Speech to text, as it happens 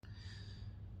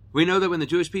We know that when the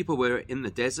Jewish people were in the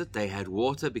desert, they had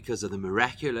water because of the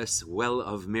miraculous well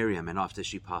of Miriam, and after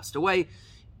she passed away,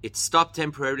 it stopped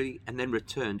temporarily and then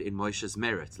returned in Moshe's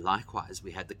merit. Likewise,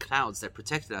 we had the clouds that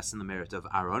protected us in the merit of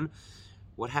Aaron.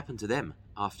 What happened to them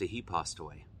after he passed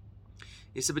away?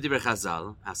 Isa b'divrei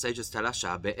Chazal, our sages tell us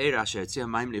that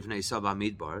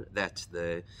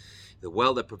the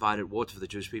well that provided water for the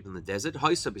Jewish people in the desert,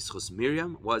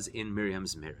 Miriam, was in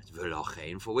Miriam's merit.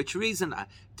 For which reason,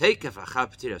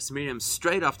 Miriam,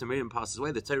 straight after Miriam passes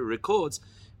away, the Torah records,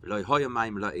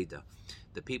 the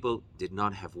people did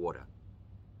not have water.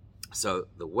 So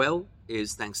the well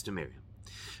is thanks to Miriam.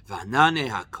 And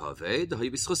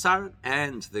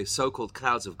the so-called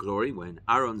clouds of glory were in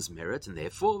Aaron's merit, and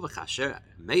therefore therefore,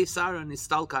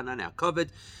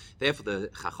 the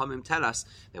Chachamim tell us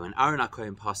that when Aaron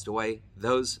HaKohen passed away,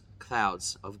 those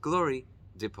clouds of glory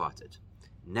departed.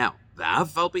 Now,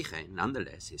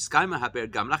 nonetheless,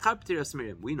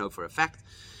 we know for a fact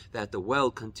that the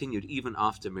well continued even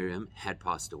after Miriam had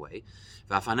passed away.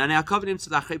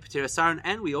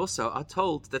 And we also are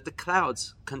told that the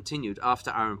clouds continued after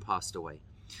Aaron passed away.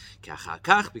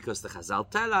 Because the Chazal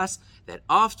tell us that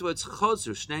afterwards,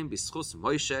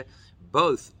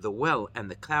 both the well and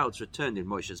the clouds returned in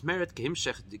Moshe's merit, as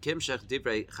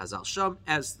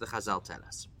the Chazal tell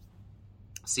us.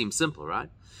 Seems simple, right?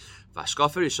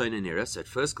 So at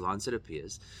first glance it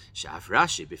appears that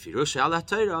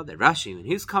Rashi, in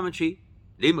his commentary,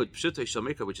 which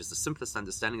is the simplest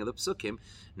understanding of the Psukim,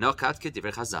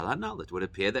 it would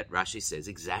appear that Rashi says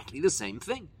exactly the same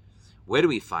thing. Where do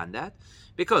we find that?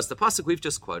 Because the pasuk we've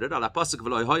just quoted, that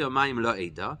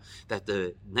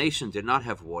the nation did not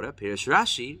have water.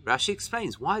 Rashi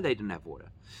explains why they didn't have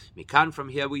water. From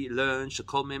here we learn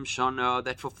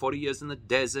that for 40 years in the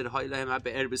desert,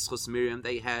 Miriam,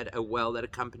 they had a well that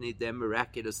accompanied them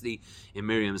miraculously in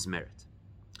Miriam's merit.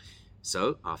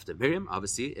 So after Miriam,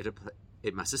 obviously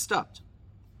it must have stopped.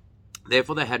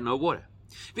 Therefore they had no water.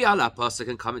 V'ala pasuk,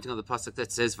 and commenting on the pasuk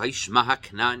that says Vaishma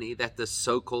HaKnani, that the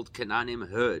so-called Canaanim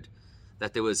heard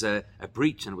that there was a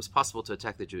breach and it was possible to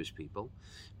attack the Jewish people.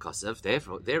 Kosev,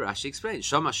 therefore, there Rashi explains,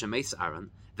 Shama Shemes Aaron,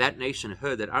 that nation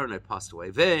heard that Aaron had passed away.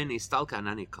 Then Istalka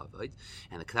Anani Kavod,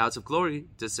 and the clouds of glory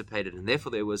dissipated, and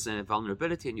therefore there was a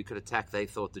vulnerability, and you could attack, they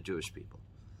thought, the Jewish people.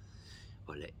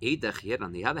 Yet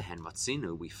on the other hand,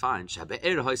 Matzinu, we find,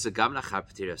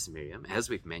 as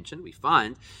we've mentioned, we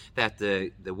find that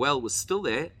the well was still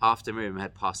there after Miriam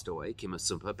had passed away, as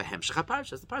the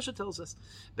Parsha tells us.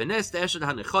 Where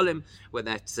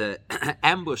that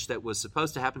ambush that was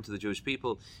supposed to happen to the Jewish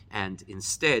people, and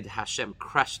instead Hashem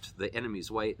crushed the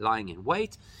enemies lying in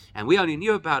wait, and we only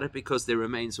knew about it because their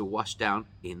remains were washed down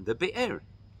in the Be'er.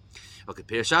 Okay,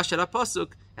 as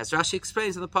Rashi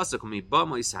explains in the pasuk,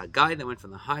 Gai, they went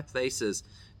from the high places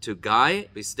to Gai,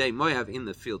 B'sdei Moav, in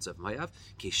the fields of Moav,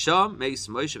 Kisham Meis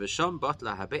Moshe v'Sham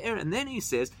Batla HaBe'er, and then he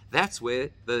says that's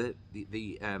where the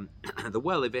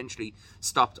well eventually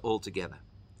stopped altogether.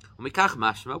 Which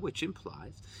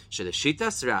implies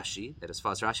Rashi, that as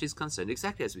far as Rashi is concerned,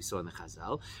 exactly as we saw in the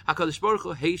Chazal, HaKadosh Baruch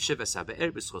Hu Heishev es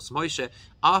HaBe'er b'schos Moshe,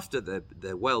 after the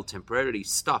well temporarily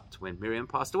stopped when Miriam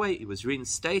passed away, it was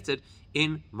reinstated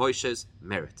in Moshe's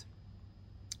merit.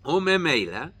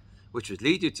 Which would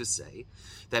lead you to say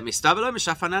that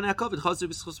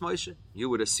you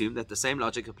would assume that the same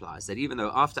logic applies, that even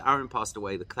though after Aaron passed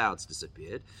away the clouds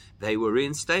disappeared, they were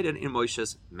reinstated in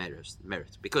Moshe's merit.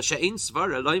 Because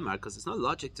there's no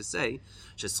logic to say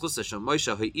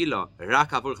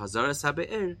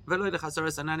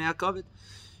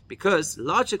because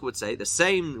logic would say the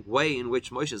same way in which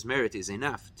Moshe's merit is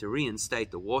enough to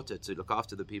reinstate the water to look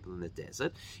after the people in the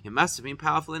desert, it must have been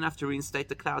powerful enough to reinstate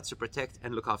the clouds to protect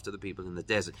and look after the people in the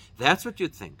desert. That's what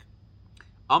you'd think.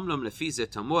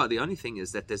 The only thing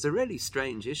is that there's a really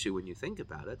strange issue when you think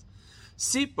about it.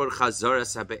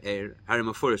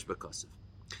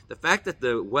 The fact that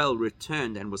the well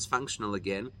returned and was functional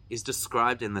again is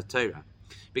described in the Torah.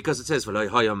 Because it says,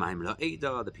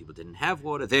 the people didn't have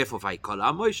water, therefore they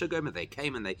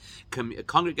came and they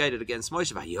congregated against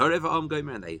Moshe,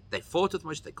 and they fought with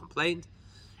Moshe, they complained.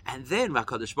 And then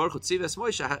HaKadosh Baruch Hu tzives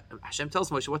Moshe, Hashem tells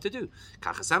Moshe what to do.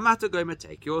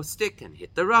 Take your stick and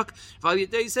hit the rock.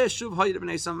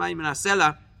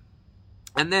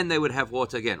 And then they would have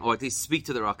water again, or at least speak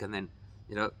to the rock, and then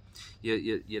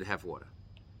you'd have water.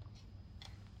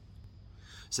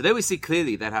 So there we see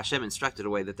clearly that Hashem instructed a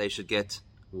way that they should get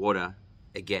water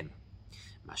again.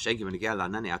 But when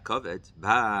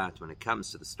it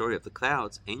comes to the story of the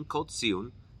clouds,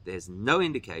 There's no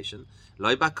indication,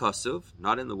 loy ba'kosuv,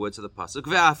 not in the words of the pasuk,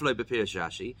 ve'af loy b'pirish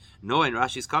Rashi, nor in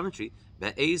Rashi's commentary,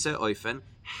 be'ezer oifen,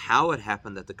 how it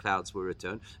happened that the clouds were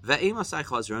returned, ve'emasai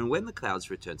chazra, and when the clouds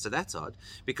returned. So that's odd,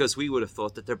 because we would have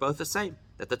thought that they're both the same,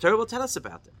 that the Torah will tell us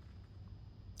about them.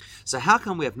 So how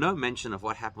come we have no mention of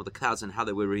what happened with the clouds and how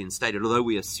they were reinstated, although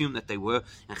we assume that they were,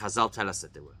 and Chazal tell us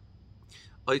that they were?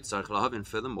 And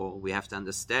furthermore, we have to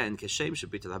understand,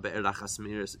 think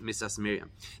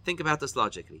about this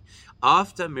logically.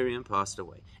 After Miriam passed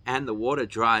away and the water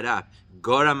dried up,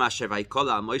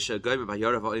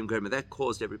 that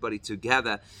caused everybody to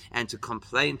gather and to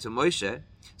complain to Moshe.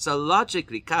 So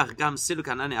logically, the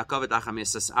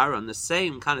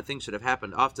same kind of thing should have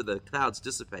happened after the clouds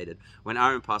dissipated when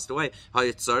Aaron passed away. You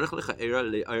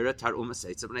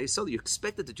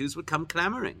expected the Jews would come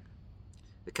clamoring.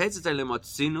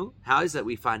 How is that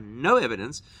we find no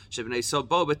evidence? We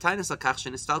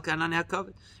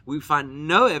find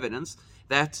no evidence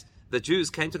that the Jews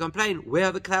came to complain, where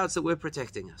are the clouds that were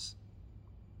protecting us?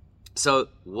 So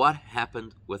what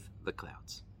happened with the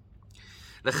clouds?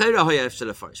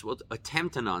 We'll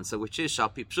attempt an answer, which is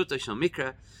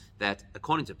that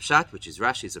according to Pshat, which is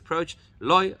Rashi's approach,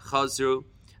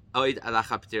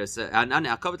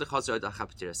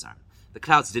 the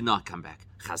clouds did not come back.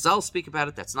 Chazal speak about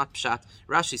it, that's not Pshat.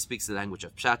 Rashi speaks the language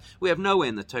of Pshat. We have nowhere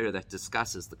in the Torah that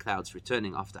discusses the clouds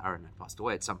returning after Aaron had passed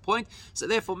away at some point. So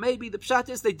therefore, maybe the Pshat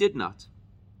is they did not.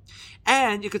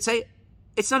 And you could say,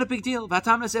 it's not a big deal.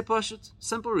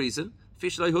 Simple reason.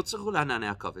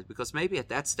 Because maybe at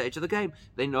that stage of the game,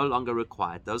 they no longer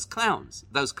required those clouds.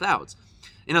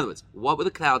 In other words, what were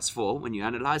the clouds for when you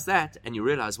analyze that and you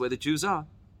realize where the Jews are?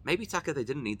 Maybe Taka, they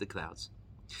didn't need the clouds.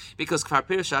 Because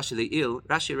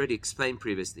Rashi already explained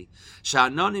previously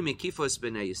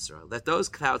that those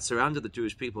clouds surrounded the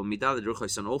Jewish people on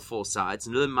all four sides,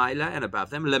 and above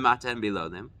them, lemata and below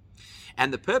them.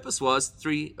 And the purpose was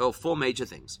 3 or 4 major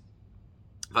things.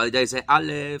 First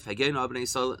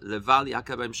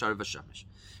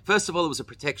of all, it was a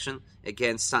protection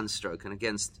against sunstroke and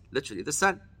against literally the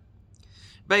sun.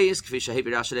 Second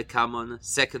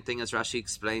thing, as Rashi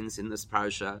explains in this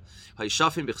parasha,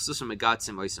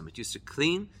 it used to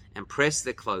clean and press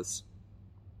their clothes.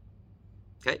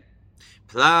 Okay?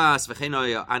 Plus, in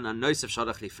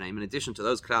addition to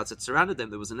those clouds that surrounded them,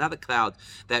 there was another cloud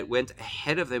that went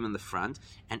ahead of them in the front,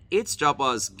 and its job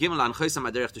was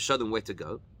to show them where to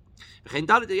go, and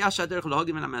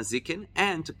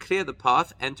to clear the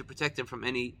path and to protect them from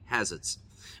any hazards.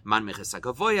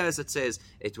 As it says,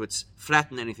 it would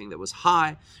flatten anything that was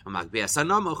high,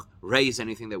 raise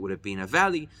anything that would have been a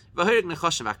valley,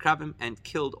 and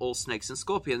killed all snakes and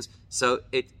scorpions, so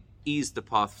it eased the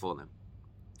path for them.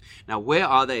 Now, where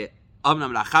are they?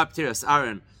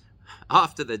 Aaron,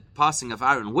 after the passing of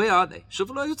Aaron, where are they? The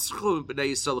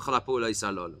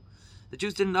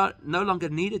Jews no longer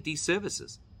needed these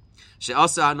services, which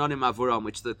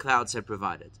the clouds had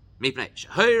provided.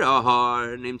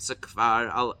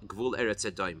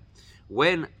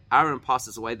 When Aaron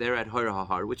passes away, they're at Hor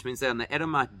HaHar, which means they're on the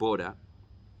Edomite border,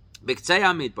 at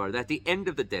the end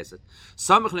of the desert,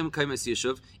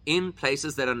 in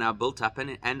places that are now built up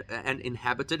and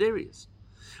inhabited areas.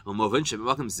 So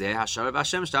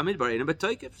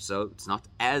it's not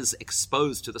as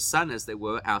exposed to the sun as they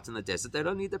were out in the desert. They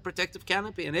don't need the protective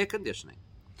canopy and air conditioning.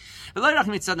 Not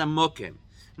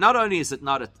only is it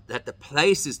not that the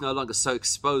place is no longer so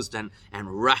exposed and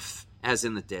rough as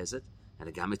in the desert,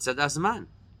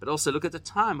 but also look at the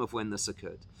time of when this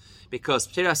occurred. Because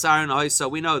Ptiras Aaron, so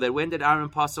we know that when did Aaron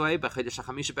pass away?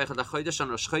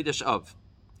 Chodesh Av.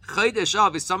 Chodesh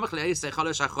Av is Samach Le'esei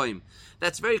Chalosh HaChoim.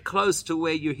 That's very close to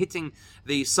where you're hitting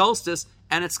the solstice,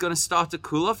 and it's going to start to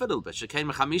cool off a little bit.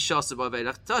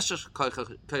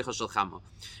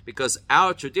 Because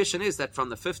our tradition is that from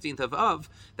the 15th of Av,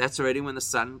 that's already when the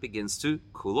sun begins to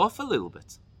cool off a little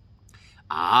bit.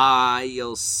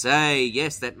 You'll say,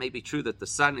 yes, that may be true that the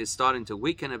sun is starting to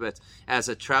weaken a bit as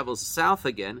it travels south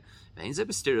again.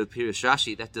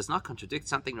 That does not contradict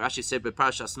something Rashi said by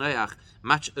Parashas Noach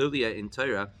much earlier in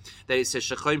Torah, that he says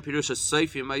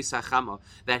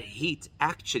that heat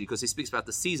actually, because he speaks about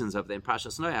the seasons of them in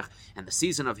Parashas Noach, and the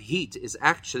season of heat is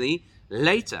actually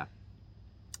later.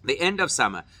 The end of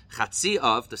summer, Chatzi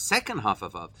of, the second half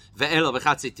of Ve'elo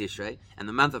v'Chatzi Tishrei, and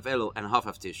the month of Elul and half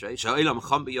of Tishrei, Sha'olam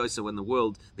Chom b'Yosa, when the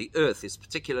world, the earth is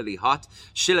particularly hot,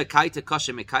 Shila Kaita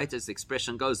Koshe Mekaita, as the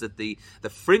expression goes, that the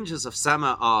fringes of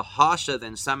summer are harsher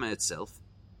than summer itself.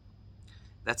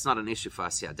 That's not an issue for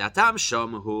us here. Datam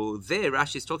Shom, who there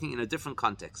Rashi is talking in a different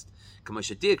context.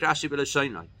 Rashi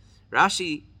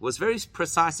Rashi was very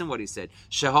precise in what he said.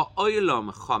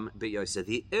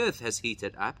 The earth has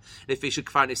heated up because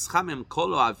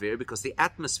the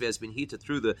atmosphere has been heated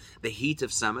through the heat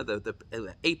of summer, the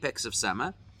apex of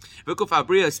summer. And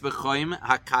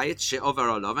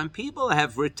people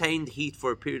have retained heat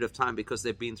for a period of time because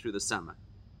they've been through the summer.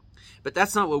 But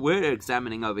that's not what we're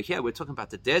examining over here. We're talking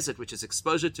about the desert, which is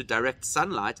exposure to direct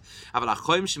sunlight. The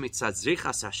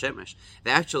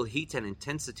actual heat and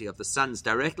intensity of the sun's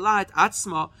direct light. This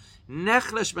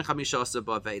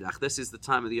is the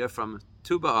time of the year from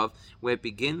Tu B'Av where it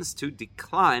begins to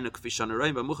decline,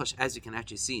 as you can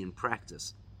actually see in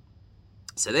practice.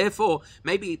 So therefore,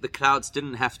 maybe the clouds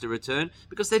didn't have to return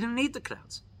because they didn't need the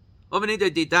clouds.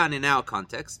 In our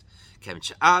context,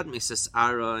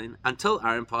 until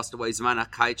Aaron passed away,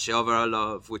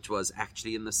 which was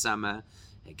actually in the summer.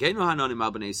 They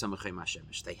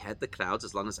had the clouds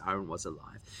as long as Aaron was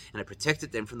alive, and it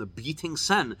protected them from the beating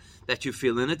sun that you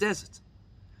feel in a desert.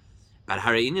 But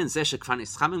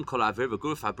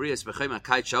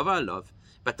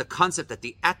the concept that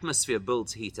the atmosphere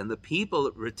builds heat and the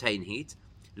people retain heat,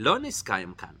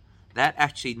 that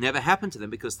actually never happened to them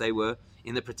because they were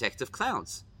in the protective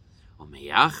clouds. And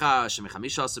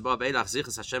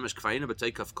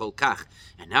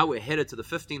now we're headed to the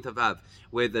 15th of Av,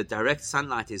 where the direct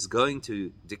sunlight is going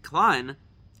to decline.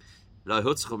 They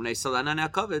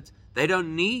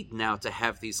don't need now to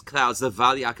have these clouds,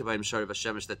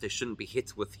 that they shouldn't be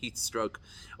hit with heat stroke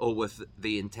or with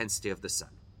the intensity of the sun.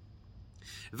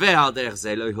 And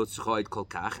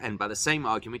by the same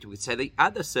argument, we could say the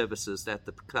other services that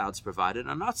the clouds provided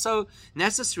are not so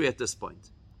necessary at this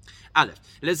point. The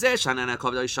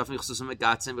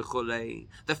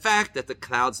fact that the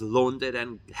clouds laundered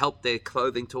and helped their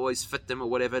clothing to always fit them or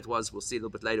whatever it was, we'll see a little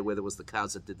bit later whether it was the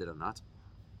clouds that did it or not.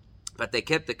 But they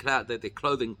kept their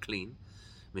clothing clean.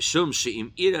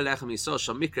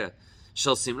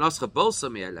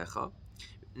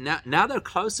 Now they're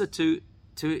closer to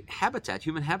habitat,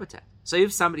 human habitat. So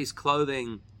if somebody's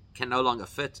clothing can no longer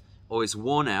fit or is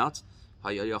worn out,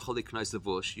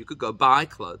 you could go buy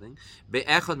clothing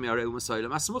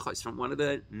from one of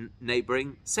the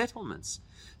neighboring settlements.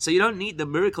 So you don't need the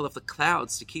miracle of the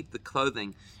clouds to keep the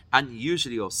clothing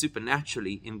unusually or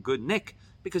supernaturally in good nick,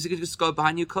 because you could just go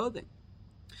buy new clothing.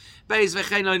 And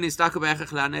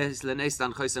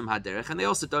they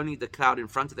also don't need the cloud in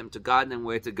front of them to guide them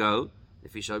where to go,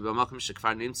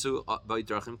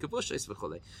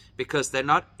 because they're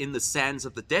not in the sands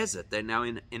of the desert. They're now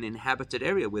in an inhabited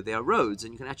area where there are roads,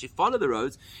 and you can actually follow the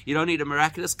roads. You don't need a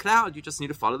miraculous cloud, you just need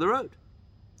to follow the road.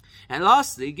 And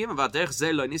lastly, you don't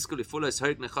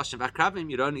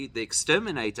need the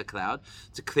exterminator cloud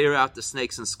to clear out the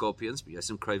snakes and scorpions, because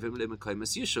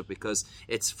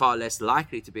it's far less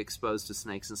likely to be exposed to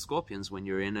snakes and scorpions when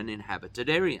you're in an inhabited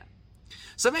area.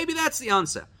 So maybe that's the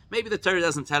answer. Maybe the Torah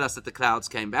doesn't tell us that the clouds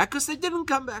came back because they didn't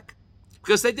come back.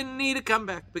 Because they didn't need to come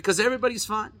back. Because everybody's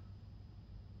fine.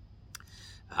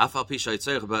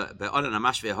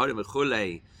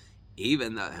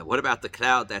 Even what about the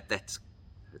cloud that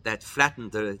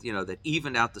flattened that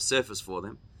evened out the surface for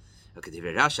them? As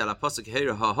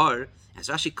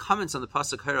Rashi comments on the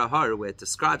pasuk Har, where it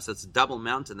describes this double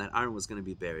mountain that Aaron was going to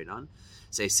be buried on.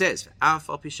 So he says, even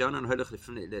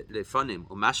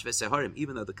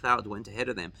though the cloud went ahead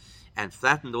of them and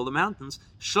flattened all the mountains,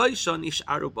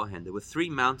 there were 3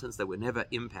 mountains that were never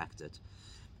impacted.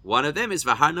 One of them is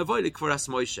the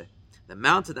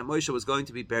mountain that Moshe was going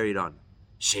to be buried on.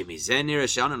 So maybe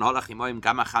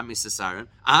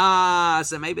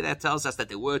that tells us that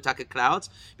there were Taka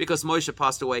clouds, because Moshe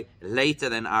passed away later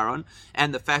than Aaron,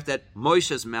 and the fact that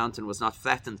Moshe's mountain was not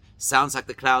flattened sounds like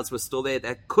the clouds were still there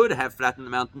that could have flattened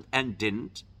the mountain and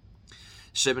didn't.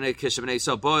 That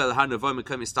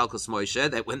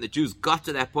when the Jews got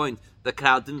to that point, the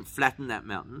cloud didn't flatten that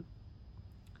mountain.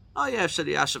 Oh yeah,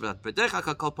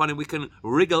 we can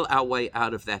wriggle our way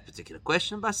out of that particular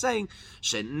question by saying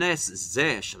the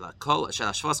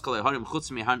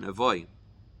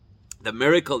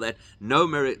miracle that no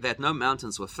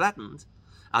mountains were flattened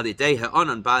by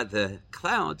the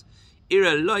cloud.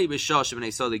 It's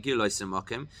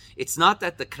not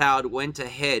that the cloud went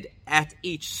ahead at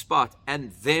each spot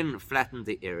and then flattened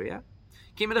the area.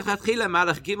 The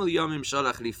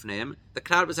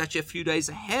cloud was actually a few days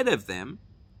ahead of them.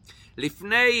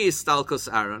 Lifnei istalkos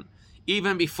Aaron,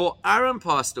 even before Aaron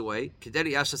passed away,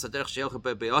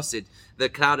 the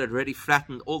cloud had already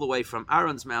flattened all the way from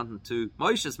Aaron's mountain to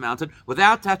Moshe's mountain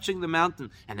without touching the mountain.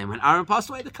 And then when Aaron passed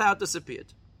away, the cloud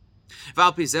disappeared.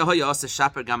 For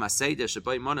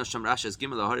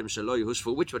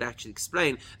which would actually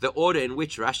explain the order in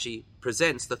which Rashi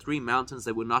presents the three mountains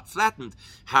that were not flattened.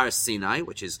 Har Sinai,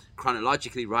 which is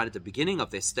chronologically right at the beginning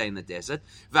of their stay in the desert.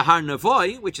 V'Har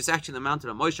Navoi, which is actually the mountain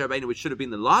of Moshe Rabbeinu, which should have been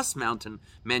the last mountain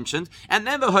mentioned. And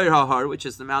then the Har HaHar, which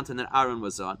is the mountain that Aaron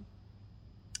was on.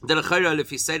 If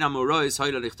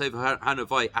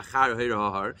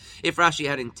Rashi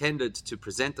had intended to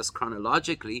present us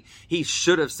chronologically, he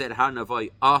should have said Har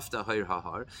Navoi after Har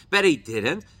HaHar, but he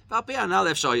didn't.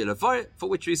 For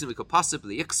which reason we could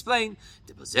possibly explain.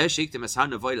 Rashi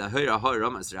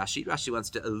wants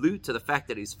to allude to the fact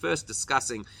that he's first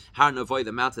discussing Har Navoi,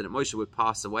 the mountain that Moshe would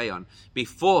pass away on,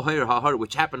 before Har HaHar,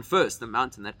 which happened first, the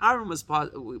mountain that Aaron was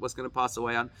going to pass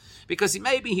away on, because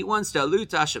maybe he wants to allude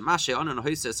to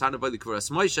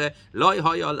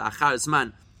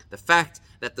the fact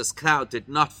that this cloud did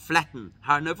not flatten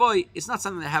Har Navoi is not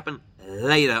something that happened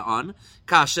later on,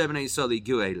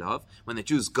 when the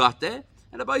Jews got there,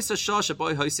 and but it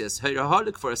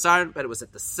was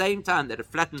at the same time that it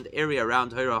flattened the area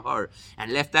around Har HaHar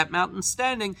and left that mountain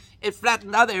standing. It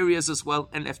flattened other areas as well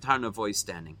and left Har Navoi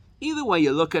standing. Either way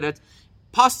you look at it,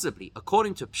 possibly,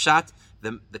 according to Pshat,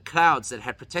 the clouds that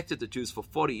had protected the Jews for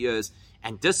 40 years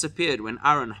and disappeared when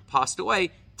Aaron passed away,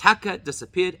 Taka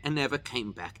disappeared and never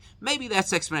came back. Maybe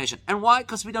that's the explanation. And why?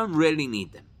 Because we don't really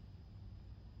need them.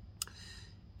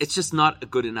 It's just not a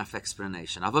good enough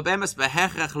explanation.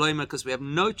 Because we have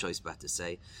no choice but to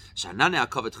say,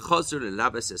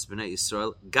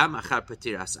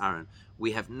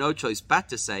 we have no choice but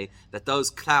to say that those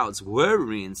clouds were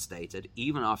reinstated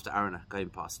even after Aaron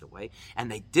HaKohen passed away,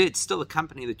 and they did still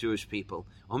accompany the Jewish people.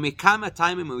 And we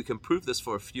can prove this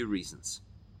for a few reasons.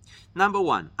 Number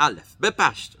one, Aleph,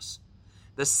 Bepashtus.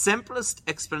 The simplest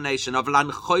explanation of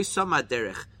Lanchoisa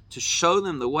Maderech, to show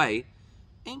them the way,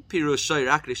 that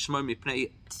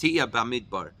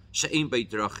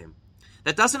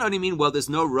doesn't only mean, well, there's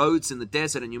no roads in the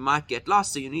desert and you might get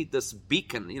lost, so you need this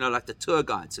beacon, like the tour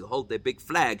guides who hold their big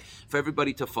flag for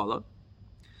everybody to follow.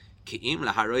 The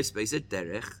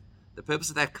purpose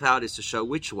of that cloud is to show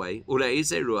which way,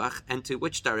 and to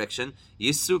which direction,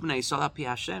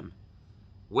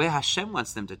 where Hashem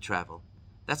wants them to travel.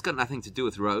 That's got nothing to do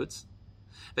with roads.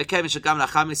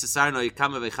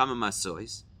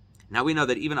 Now we know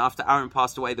that even after Aaron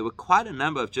passed away, there were quite a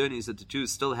number of journeys that the Jews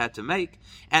still had to make,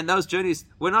 and those journeys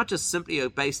were not just simply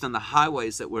based on the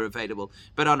highways that were available,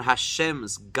 but on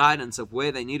Hashem's guidance of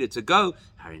where they needed to go.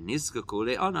 They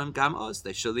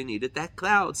surely needed that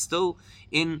cloud still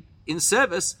in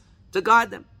service to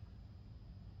guide them.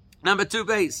 Number two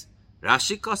base.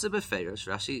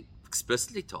 Rashi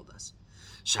explicitly told us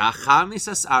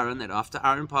that after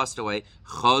Aaron passed away,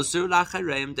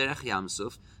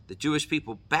 the Jewish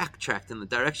people backtracked in the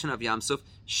direction of Yamsuf,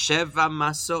 Sheva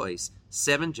Masois,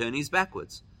 7 journeys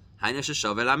backwards. In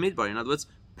other words,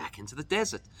 back into the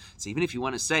desert. So even if you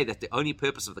want to say that the only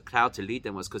purpose of the cloud to lead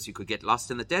them was because you could get lost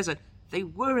in the desert, they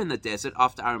were in the desert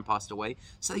after Aaron passed away,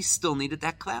 so they still needed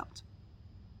that cloud.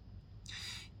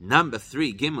 Number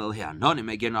 3, Gimel,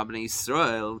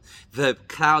 Israel. The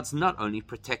clouds not only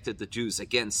protected the Jews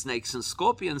against snakes and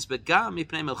scorpions, but it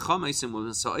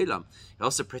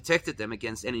also protected them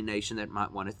against any nation that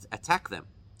might want to attack them.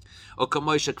 Go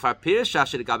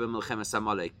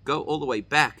all the way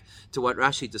back to what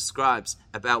Rashi describes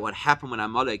about what happened when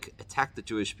Amalek attacked the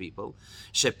Jewish people.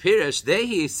 Shepirish, there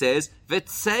he says, that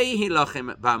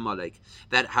Moshe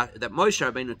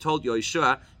Rabbeinu told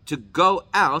Yoshua to go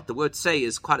out. The word say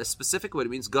is quite a specific word. It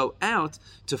means go out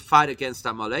to fight against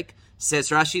Amalek. Says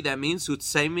Rashi, that means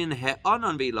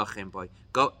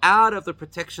go out of the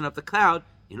protection of the cloud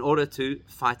in order to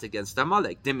fight against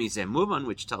Amalek.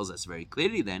 Which tells us very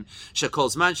clearly then, as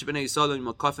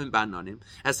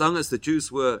long as the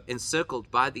Jews were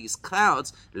encircled by these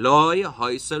clouds, no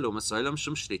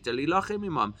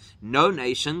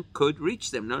nation could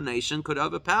reach them, no nation could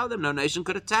overpower them, no nation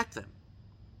could attack them.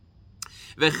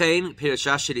 As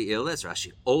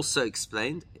Rashi also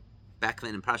explained back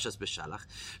then in Parashas Beshalach,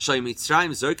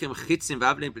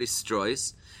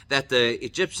 that the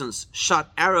Egyptians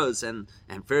shot arrows and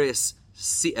various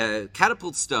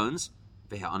catapult stones,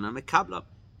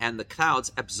 and the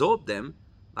clouds absorbed them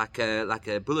like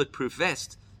a bulletproof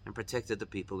vest and protected the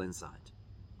people inside.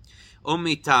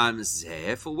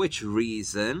 For which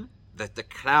reason that the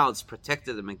clouds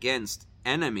protected them against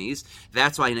enemies.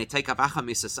 That's why they take up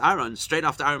Achamisas Aaron straight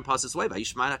after Aaron passes away. The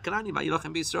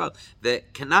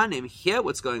Canaanim hear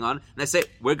what's going on and they say,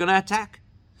 we're going to attack.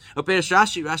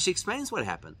 Rashi explains what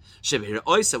happened.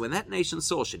 When that nation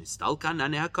saw,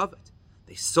 they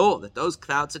They saw that those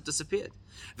clouds had disappeared.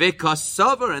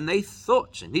 And they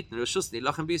thought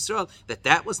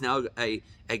that was now a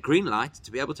green light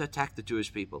to be able to attack the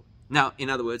Jewish people. Now, in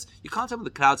other words, you can't tell me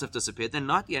the clouds have disappeared. They're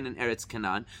not yet in Eretz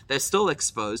Canaan. They're still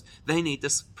exposed. They need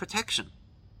this protection.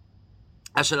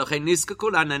 So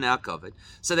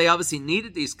they obviously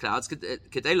needed these clouds to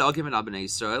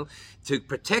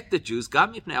protect the Jews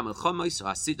because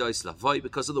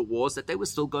of the wars that they were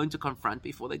still going to confront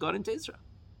before they got into Israel.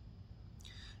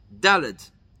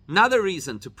 Daled, another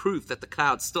reason to prove that the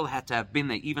clouds still had to have been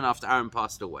there even after Aaron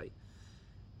passed away.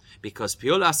 Because the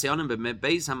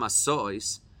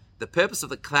purpose of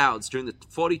the clouds during the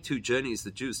 42 journeys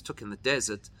the Jews took in the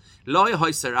desert,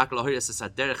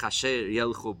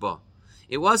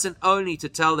 it wasn't only to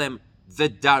tell them the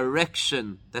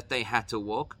direction that they had to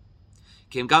walk,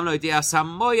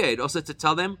 also to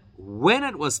tell them when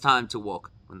it was time to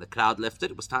walk. When the cloud lifted,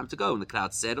 it was time to go. When the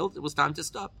cloud settled, it was time to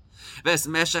stop.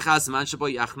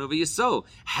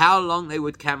 How long they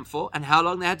would camp for and how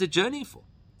long they had to journey for.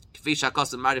 As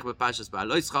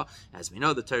we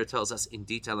know, the Torah tells us in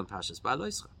detail in Parshas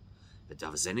Ba'aloischa.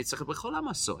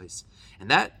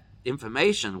 And that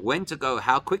information, when to go,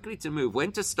 how quickly to move,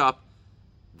 when to stop,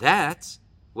 that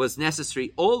was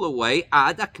necessary all the way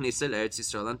ad Knisa Eretz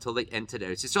Yisrael until they entered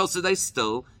Eretz Yisrael. So they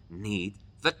still need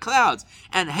the clouds.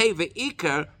 And hey,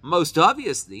 ve'ikar, most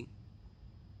obviously,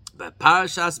 but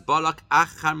Parashas Balak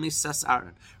achar misas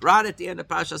Aaron. Right at the end of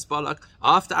Parashas Balak,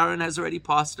 after Aaron has already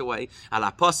passed away, al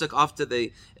Pasuk, after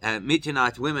the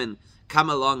Midianite women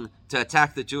come along to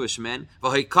attack the Jewish men,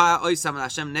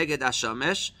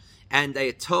 and they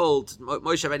are told,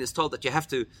 Moshe Rabbeinu is told that you have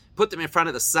to put them in front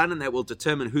of the sun and that will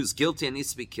determine who's guilty and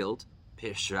needs to be killed.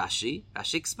 Rashi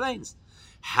explains.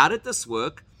 How did this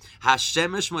work?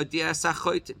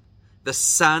 The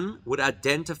sun would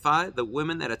identify the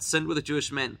women that had sinned with the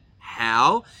Jewish men.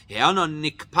 How?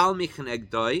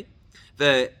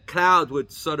 The cloud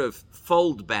would sort of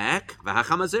fold back,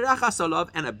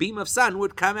 and a beam of sun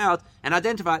would come out and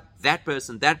identify that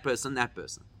person, that person, that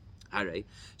person. Alright.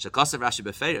 So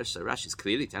Rashi is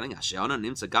clearly telling us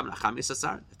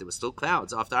that there were still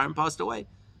clouds after Aaron passed away.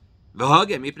 And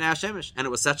it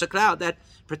was such a cloud that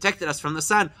protected us from the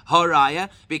sun. Horaya,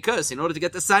 because in order to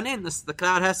get the sun in, the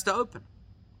cloud has to open.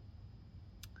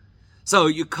 So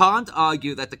you can't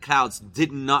argue that the clouds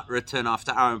did not return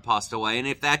after Aaron passed away. And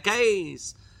in that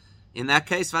case,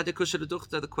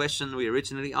 the question we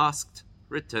originally asked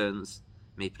returns.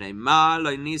 How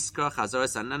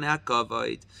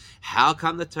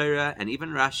come the Torah and even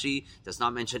Rashi does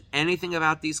not mention anything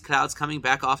about these clouds coming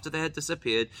back after they had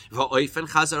disappeared?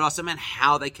 And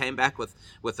how they came back with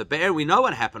the bear? We know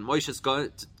what happened. Moshe's go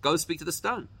speak to the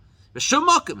stone. It's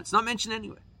not mentioned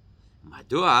anywhere. And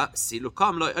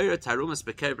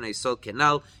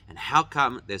how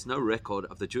come there's no record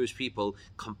of the Jewish people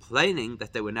complaining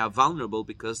that they were now vulnerable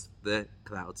because the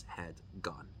clouds had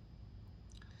gone?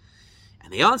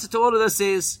 And the answer to all of this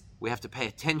is we have to pay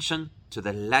attention to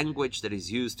the language that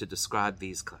is used to describe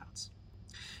these clouds.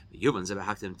 Pay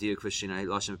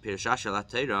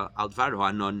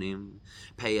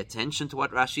attention to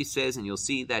what Rashi says, and you'll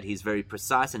see that he's very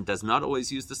precise and does not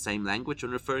always use the same language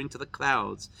when referring to the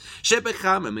clouds.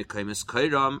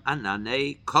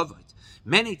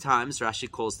 Many times Rashi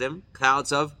calls them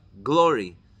clouds of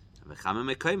glory.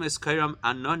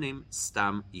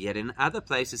 Yet in other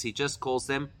places he just calls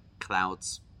them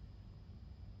clouds.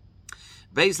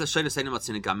 The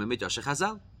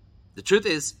truth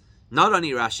is, not only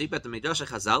Rashi, but the Midrash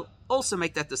Chazal also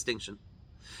make that distinction.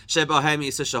 They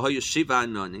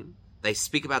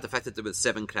speak about the fact that there were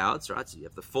 7 clouds, right? So you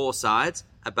have the 4 sides,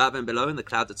 above and below, and the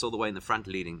cloud that's all the way in the front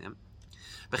leading them.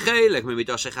 There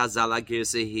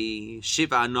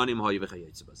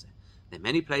are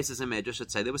many places in Midrash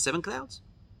that say there were 7 clouds.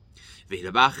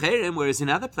 Whereas in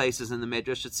other places in the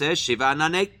Midrash it says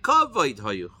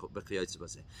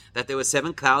that there were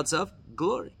 7 clouds of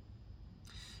glory.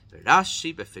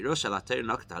 Rashi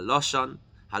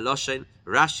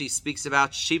speaks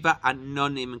about Shiva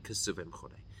Anonim Kesuvim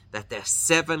Chore, that there are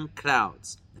 7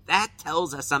 clouds. That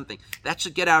tells us something. That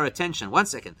should get our attention. One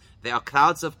second. There are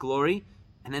clouds of glory,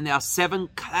 and then there are 7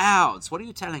 clouds. What are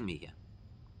you telling me here?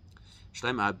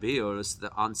 Shlomo Abios,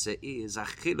 the answer is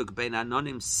achiluk bein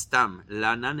anonim stam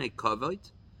lanane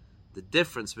kavod. The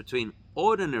difference between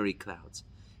ordinary clouds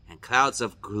and clouds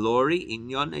of glory in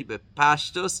Yonei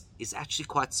bepashtos is actually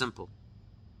quite simple.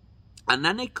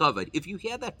 Anane kavod. If you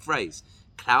hear that phrase,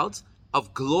 clouds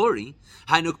of glory,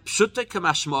 hainuk pshute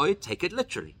kamashmoi, take it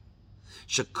literally.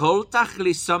 Shekol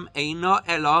tachlisam eino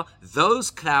ela. Those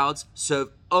clouds serve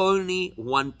only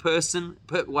one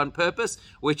purpose,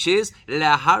 which is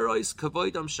leharois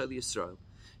kavoidam shel Yisrael,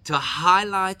 to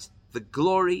highlight the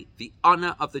glory, the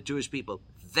honor of the Jewish people.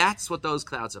 That's what those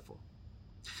clouds are for.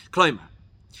 Kloimar.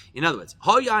 In other words,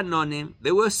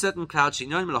 there were certain clouds,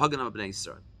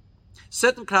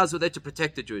 certain clouds were there to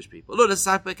protect the Jewish people,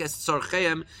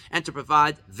 and to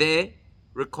provide their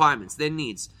requirements, their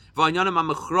needs.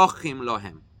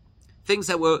 Things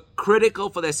that were critical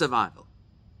for their survival.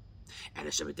 And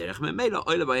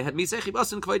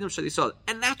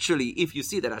naturally, if you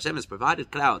see that Hashem has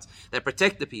provided clouds that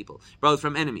protect the people, both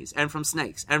from enemies and from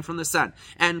snakes and from the sun,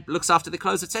 and looks after the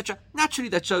clothes, etc., naturally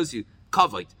that shows you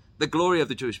kavod, the glory of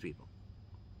the Jewish people.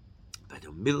 But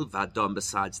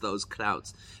besides those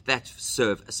clouds that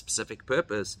serve a specific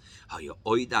purpose, there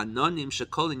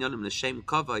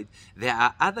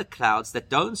are other clouds that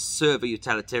don't serve a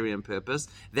utilitarian purpose.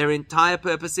 Their entire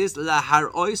purpose is their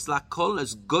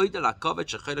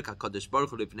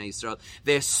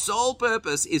sole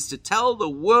purpose is to tell the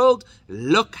world,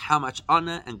 look how much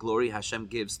honor and glory Hashem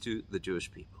gives to the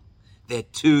Jewish people. They're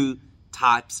two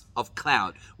types of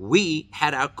cloud. We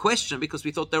had our question because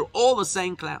we thought they're all the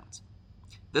same clouds.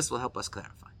 This will help us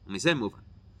clarify. Move on.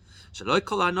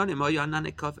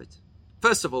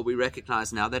 First of all, we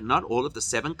recognize now that not all of the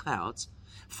 7 clouds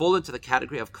fall into the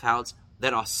category of clouds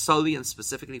that are solely and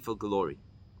specifically for glory.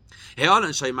 The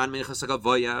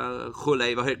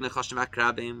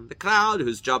cloud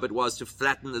whose job it was to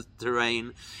flatten the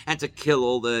terrain and to kill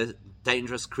all the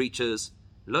dangerous creatures.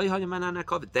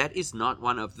 That is not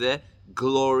one of the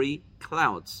glory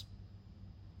clouds.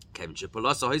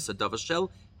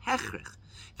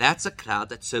 That's a cloud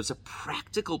that serves a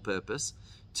practical purpose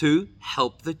to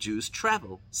help the Jews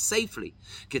travel safely.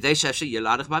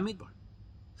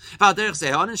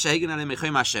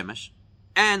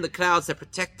 And the clouds that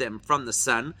protect them from the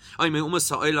sun,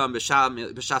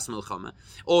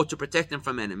 or to protect them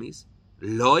from enemies,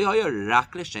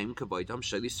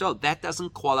 that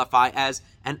doesn't qualify as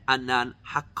an anan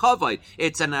hakavod.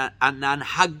 It's an anan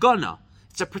hagona.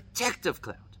 It's a protective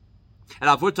cloud.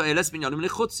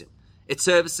 It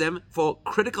serves them for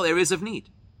critical areas of need.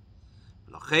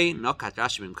 So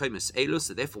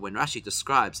therefore, when Rashi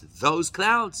describes those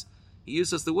clouds, he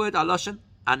uses the word aloshan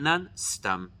anan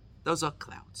stam. Those are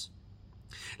clouds.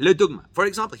 Ledugma, for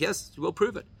example, yes, we'll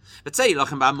prove it. But say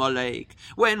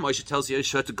when Moshe tells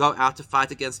Yeshua to go out to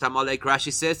fight against Amalek,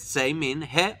 Rashi says, say min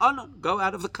he anon, go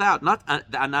out of the cloud, not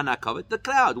the anan hakavod, the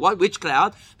cloud. Which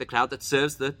cloud? The cloud that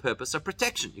serves the purpose of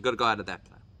protection. You've got to go out of that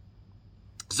cloud.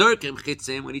 Zorkim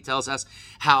Chitzim, when he tells us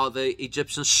how the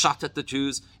Egyptians shot at the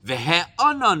Jews, vehe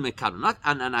anon mekano, not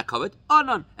anan hakavod,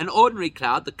 anon, an ordinary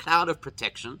cloud, the cloud of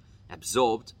protection,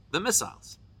 absorbed the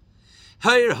missiles.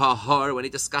 When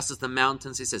he discusses the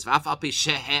mountains, he says, the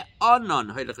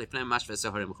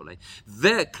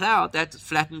cloud that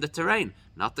flattened the terrain,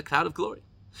 not the cloud of glory.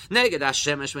 Neged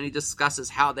Hashemesh, when he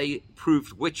discusses how they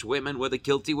proved which women were the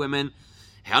guilty women,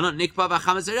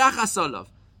 the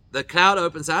cloud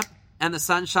opens up and the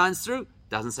sun shines through.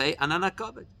 Doesn't say anan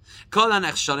hakavod.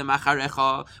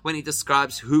 When he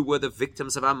describes who were the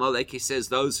victims of Amalek, he says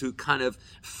those who kind of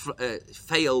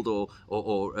failed or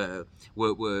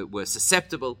were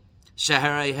susceptible.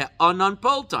 Anan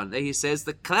polton. He says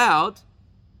the cloud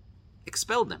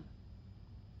expelled them.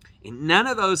 In none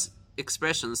of those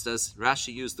expressions does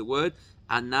Rashi use the word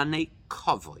anane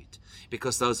kavod,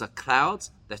 because those are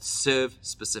clouds that serve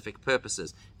specific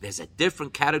purposes. There's a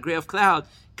different category of clouds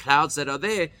that are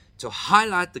there to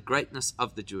highlight the greatness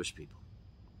of the Jewish people.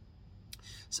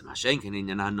 So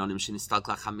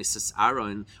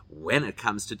when it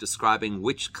comes to describing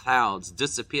which clouds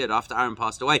disappeared after Aaron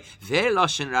passed away, their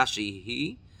Lashon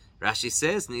Rashi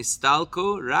says,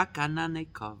 Nistalku rak anane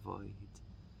kavod.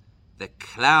 The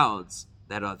clouds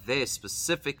that are there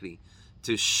specifically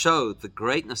to show the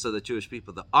greatness of the Jewish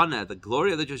people, the honor, the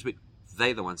glory of the Jewish people,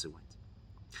 they're the ones who went.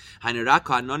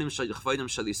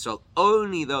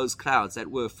 Only those clouds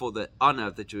that were for the honor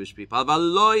of the Jewish people.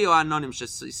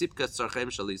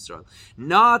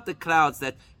 Not the clouds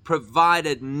that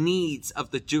provided needs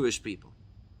of the Jewish people.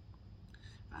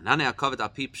 And according to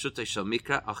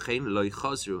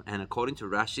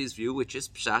Rashi's view, which is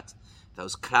Pshat,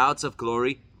 those clouds of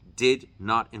glory did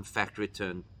not in fact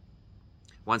return.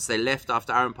 Once they left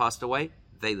after Aaron passed away,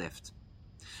 they left.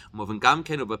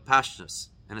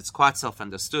 And it's quite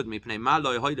self-understood. And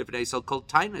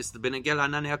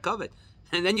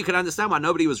then you can understand why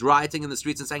nobody was rioting in the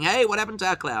streets and saying, hey, what happened to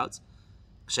our clouds?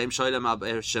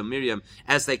 Miriam,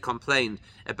 as they complained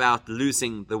about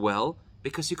losing the well,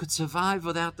 because you could survive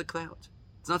without the cloud.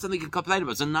 It's not something you can complain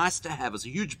about. It's a nice to have. It's a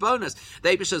huge bonus. The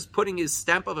Eibusher is putting his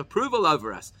stamp of approval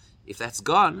over us. If that's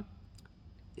gone,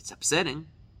 it's upsetting,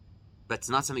 but it's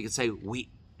not something you can say we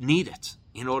need it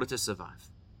in order to survive.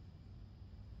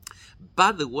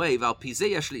 By the way, this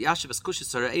actually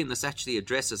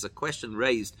addresses a question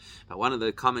raised by one of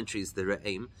the commentaries, the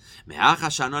Re'im.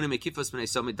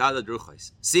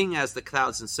 Seeing as the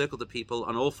clouds encircle the people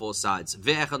on all four sides, and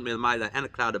a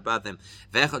cloud above them,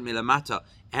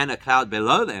 and a cloud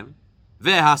below them,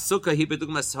 and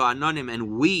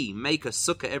we make a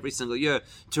sukkah every single year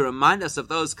to remind us of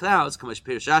those clouds,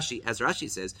 as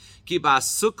Rashi says,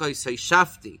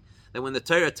 that when the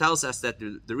Torah tells us that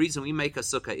the reason we make a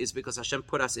sukkah is because Hashem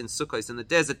put us in sukkahs in the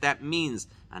desert, that means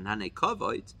anane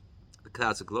kavod, the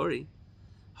clouds of glory.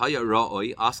 Haya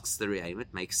ra'oi asks the Re'im,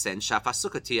 it makes sense. That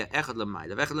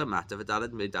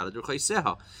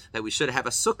we should have a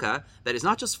sukkah that is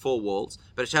not just four walls,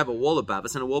 but it should have a wall above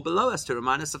us and a wall below us to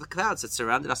remind us of the clouds that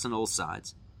surrounded us on all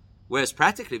sides. Whereas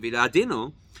practically, in order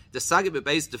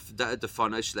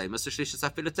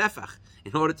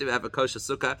to have a kosher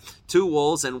sukkah, 2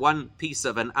 walls and 1 piece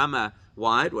of an amma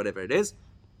wide, whatever it is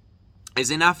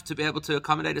enough to be able to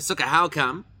accommodate a sukkah. How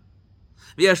come?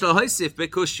 And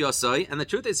the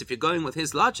truth is, if you're going with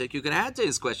his logic, you can add to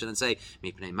his question and say,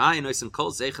 if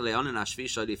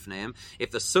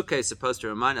the sukkah is supposed to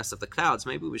remind us of the clouds,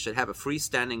 maybe we should have a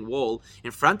freestanding wall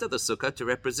in front of the sukkah to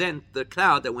represent the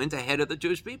cloud that went ahead of the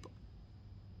Jewish people.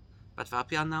 But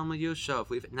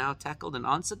we've now tackled and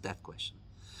answered that question.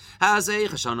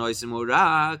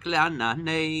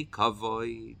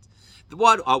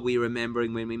 What are we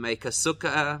remembering when we make a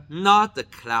sukkah? Not the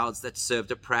clouds that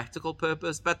served a practical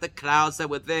purpose, but the clouds that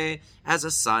were there as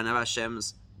a sign of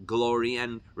Hashem's glory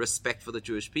and respect for the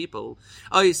Jewish people.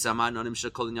 Those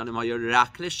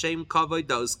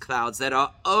clouds that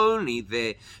are only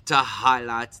there to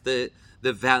highlight the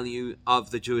value of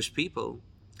the Jewish people.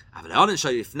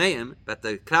 But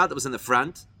the cloud that was in the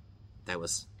front, that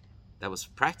was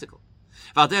practical.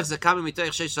 As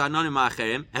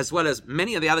well as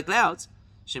many of the other clouds,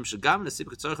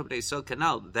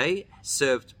 they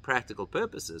served practical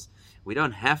purposes. We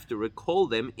don't have to recall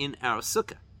them in our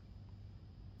sukkah.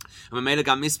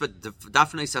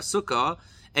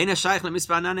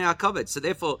 So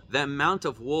therefore, the amount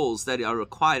of walls that are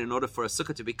required in order for a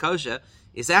sukkah to be kosher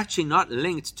is actually not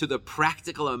linked to the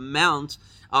practical amount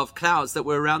of clouds that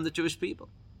were around the Jewish people.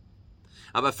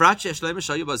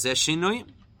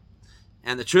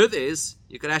 And the truth is,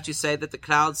 you could actually say that the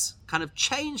clouds kind of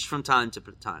changed from time to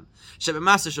time. Let's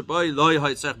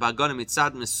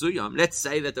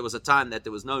say that there was a time that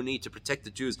there was no need to protect the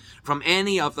Jews from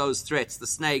any of those threats, the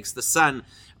snakes, the sun,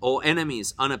 or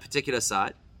enemies on a particular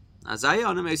side. Then at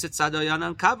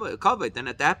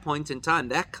that point in time,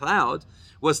 that cloud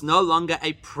was no longer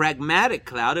a pragmatic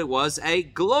cloud, it was a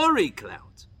glory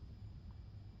cloud.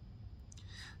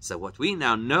 So what we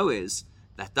now know is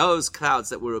that those clouds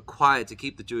that were required to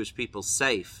keep the Jewish people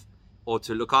safe, or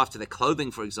to look after their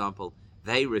clothing, for example,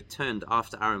 they returned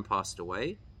after Aaron passed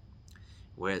away,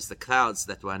 whereas the clouds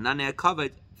that were Ananei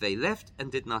covered, they left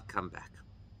and did not come back.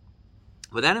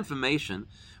 With that information,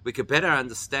 we could better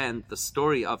understand the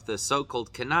story of the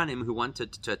so-called Canaanim who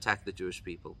wanted to attack the Jewish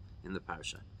people in the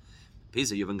parasha. Now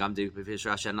we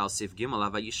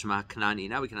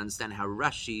can understand how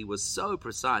Rashi was so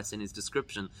precise in his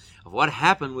description of what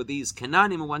happened with these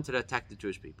Canaanim who wanted to attack the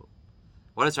Jewish people.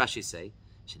 What does Rashi say?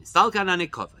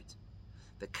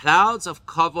 The clouds of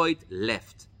Kavod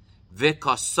left,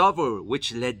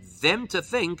 which led them to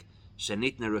think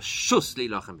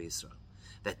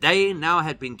that they now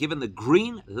had been given the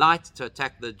green light to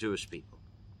attack the Jewish people.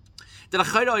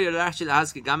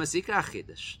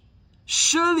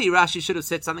 Surely Rashi should have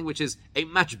said something which is a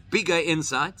much bigger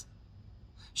insight.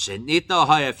 Surely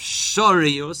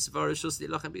the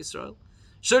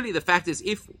fact is,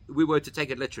 if we were to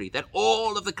take it literally, that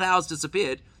all of the clouds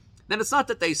disappeared, then it's not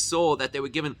that they saw that they were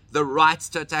given the right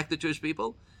to attack the Jewish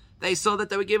people. They saw that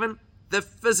they were given the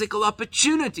physical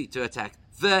opportunity to attack.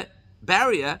 The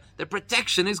barrier, the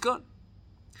protection is gone.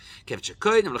 Because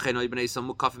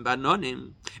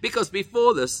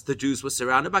before this, the Jews were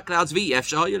surrounded by clouds, and it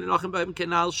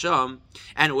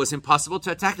was impossible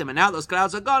to attack them. And now those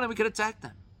clouds are gone, and we can attack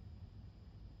them.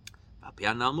 But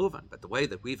the way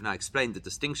that we've now explained the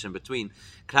distinction between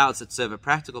clouds that serve a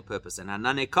practical purpose and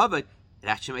Ananei Kavod, it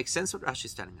actually makes sense what Rashi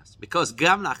is telling us. Because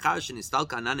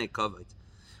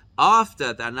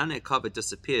after the Ananei Kavod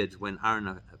disappeared when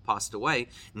Aaron passed away,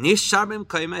 the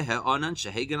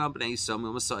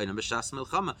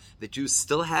Jews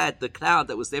still had the cloud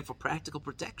that was there for practical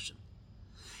protection.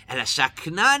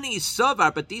 Shaknani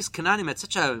Sovar, but these Kananim had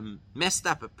such a messed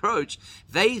up approach,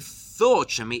 they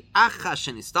thought, seeing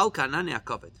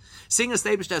as the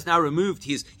Eibishter has now removed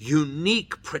his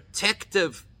unique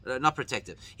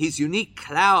his unique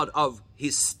cloud of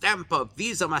his stamp of,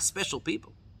 these are my special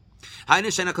people. The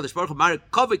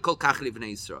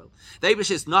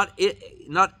Eibishter is not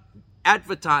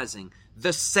advertising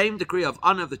the same degree of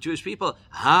honor of the Jewish people.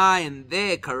 In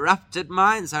their corrupted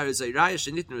minds, they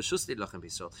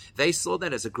saw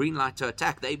that as a green light to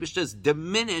attack. The Eibishter has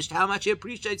diminished how much he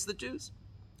appreciates the Jews.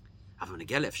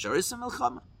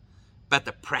 But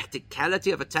the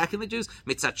practicality of attacking the Jews,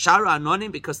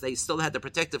 because they still had the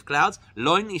protective clouds,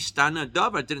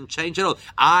 didn't change at all.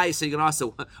 So you can ask,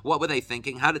 what were they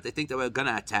thinking? How did they think they were going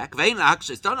to attack? Don't ask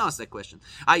that question.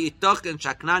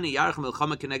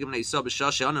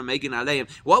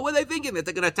 What were they thinking, that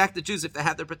they're going to attack the Jews if they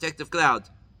had the protective cloud?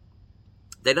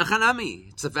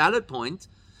 It's a valid point.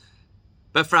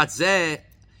 But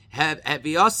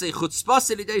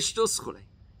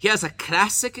here's a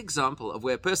classic example of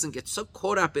where a person gets so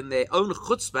caught up in their own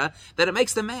chutzpah that it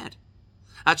makes them mad.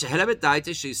 They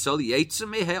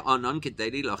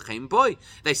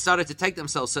started to take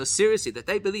themselves so seriously that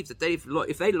they believed that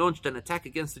if they launched an attack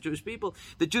against the Jewish people,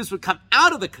 the Jews would come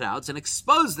out of the clouds and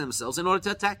expose themselves in order to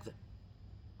attack them.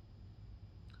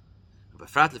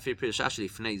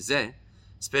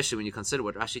 Especially when you consider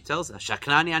what Rashi tells us, that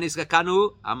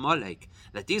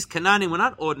these Canaanim were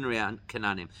not ordinary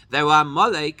Canaanim. They were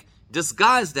Amalek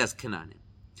disguised as Canaanim.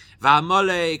 And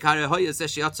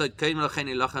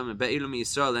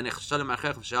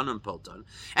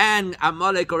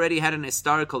Amalek already had an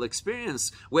historical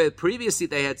experience where previously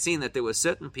they had seen that there were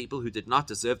certain people who did not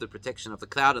deserve the protection of the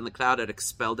cloud, and the cloud had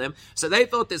expelled them. So they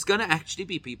thought there's going to actually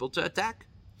be people to attack.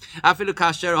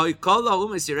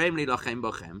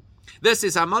 This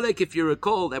is Amalek, if you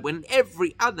recall, that when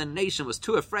every other nation was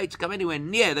too afraid to come anywhere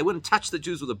near, they wouldn't touch the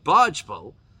Jews with a barge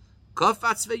pole. He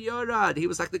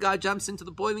was like the guy who jumps into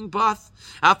the boiling bath,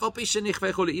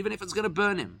 even if it's going to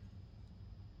burn him.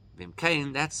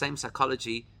 That same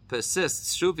psychology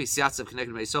persists.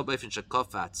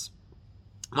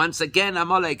 Once again,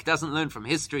 Amalek doesn't learn from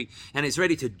history and is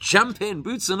ready to jump in,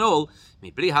 boots and all,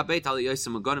 without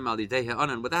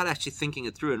actually thinking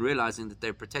it through and realizing that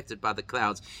they're protected by the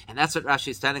clouds. And that's what Rashi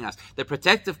is telling us. The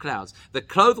protective clouds, the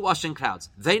clothes-washing clouds,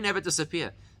 they never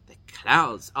disappear. The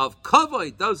clouds of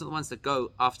Kavod, those are the ones that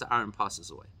go after Aaron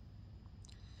passes away.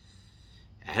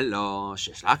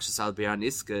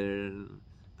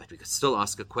 But we could still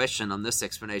ask a question on this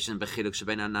explanation,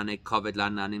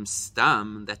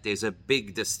 that there's a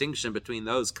big distinction between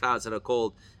those clouds that are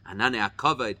called Anane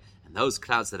HaKavod and those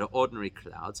clouds that are ordinary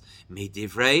clouds.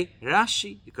 Midivrei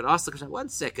Rashi. You could ask the question, 1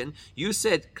 second, you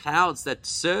said clouds that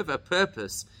serve a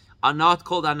purpose are not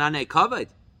called Anane HaKavod.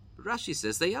 Rashi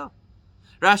says they are.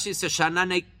 Rashi says,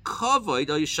 Shanane Kavod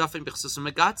or Yishafim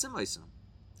B'chsusum Megatzim Oisam.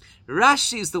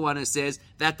 Rashi is the one who says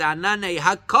that the Anane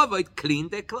HaKavod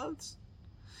cleaned their clothes.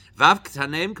 And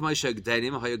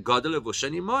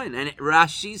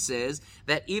Rashi says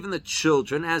that even the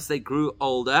children, as they grew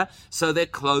older, so their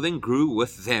clothing grew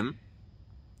with them.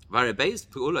 Now these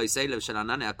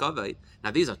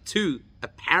are two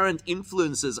apparent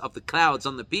influences of the clouds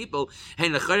on the people.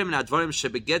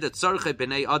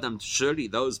 Surely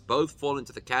those both fall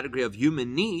into the category of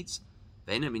human needs.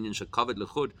 And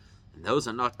those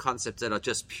are not concepts that are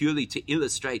just purely to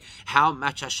illustrate how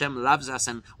much Hashem loves us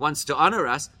and wants to honor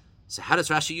us. So how does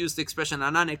Rashi use the expression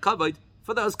Anane Kavod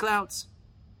for those clouds?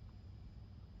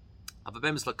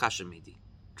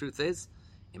 Truth is,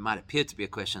 it might appear to be a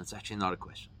question. It's actually not a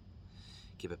question.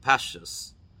 Give a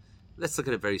pashtus. Let's look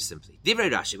at it very simply. Divrei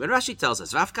Rashi. When Rashi tells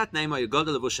us that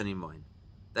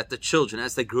the children,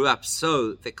 as they grew up,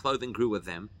 so their clothing grew with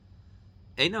them.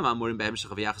 Rashi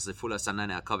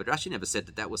never said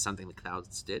that was something the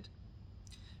clouds did.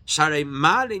 Because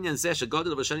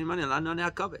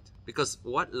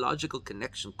what logical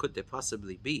connection could there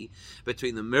possibly be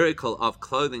between the miracle of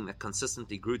clothing that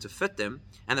consistently grew to fit them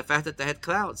and the fact that they had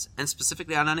clouds, and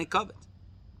specifically Anane Kavod?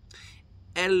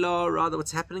 Rather,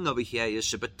 what's happening over here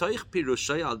is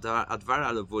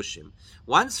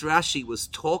once Rashi was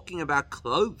talking about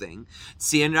clothing,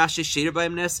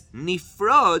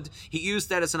 he used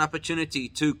that as an opportunity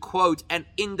to quote an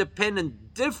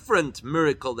independent, different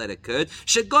miracle that occurred,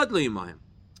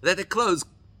 that the clothes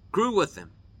grew with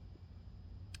them.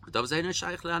 It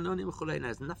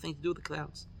has nothing to do with the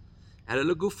clouds. It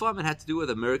had to do with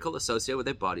a miracle associated with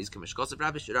their bodies, as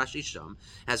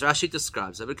Rashi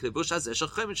describes,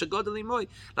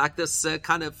 like this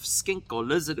kind of skink or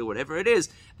lizard or whatever it is,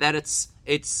 that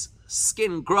its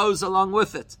skin grows along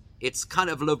with it. Its kind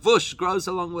of levush grows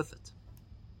along with it.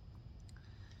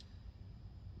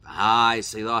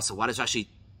 So why does Rashi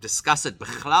discuss it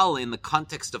b'chlal in the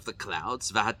context of the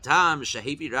clouds? Why does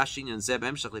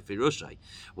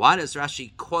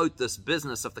Rashi quote this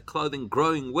business of the clothing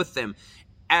growing with them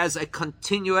as a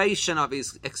continuation of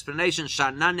his explanation?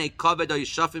 After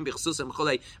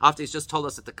he's just told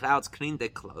us that the clouds clean their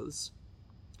clothes.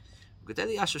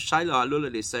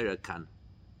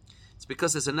 It's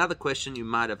because there's another question you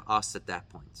might have asked at that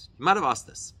point. You might have asked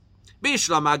this. If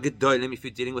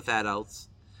you're dealing with adults,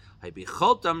 they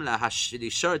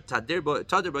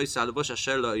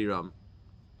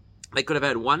could have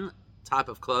had one type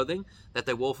of clothing that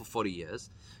they wore for 40 years,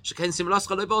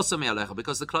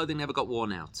 because the clothing never got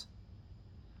worn out.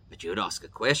 But you would ask a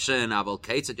question, how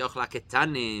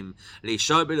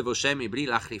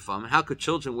could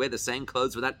children wear the same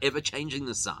clothes without ever changing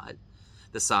the size?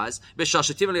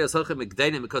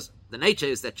 Because the nature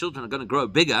is that children are going to grow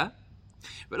bigger.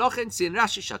 Therefore, Rashi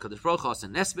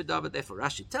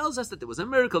tells us that there was a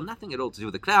miracle, nothing at all to do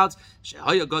with the clouds,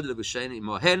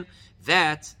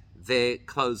 that their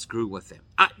clothes grew with them.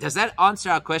 Does that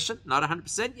answer our question? Not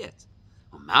 100% yet.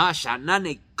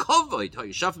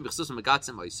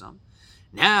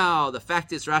 Now, the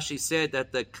fact is, Rashi said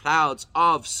that the clouds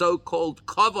of so-called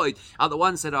kavod are the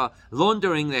ones that are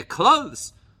laundering their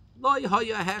clothes.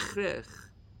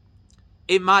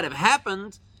 It might have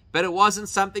happened, but it wasn't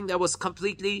something that was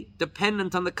completely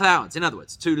dependent on the clouds. In other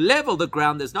words, to level the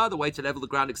ground, there's no other way to level the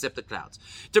ground except the clouds.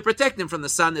 To protect them from the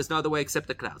sun, there's no other way except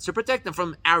the clouds. To protect them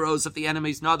from arrows of the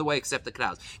enemies, no other way except the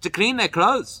clouds. To clean their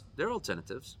clothes, there are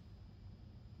alternatives.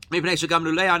 Let's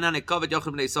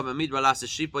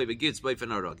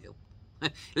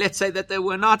say that there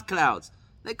were not clouds.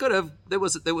 They could have, there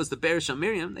was the Beresh of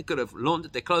Miriam, they could have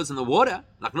laundered their clothes in the water,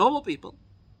 like normal people.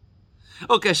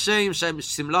 And that's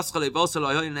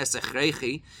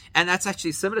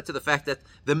actually similar to the fact that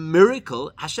the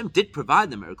miracle, Hashem did provide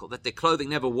the miracle, that their clothing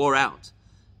never wore out.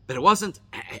 But it wasn't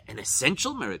an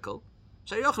essential miracle.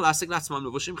 They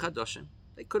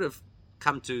could have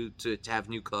come to have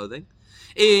new clothing.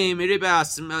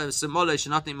 First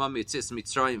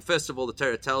of all, the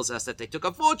Torah tells us that they took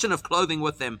a fortune of clothing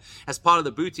with them as part of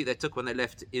the booty they took when they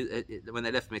left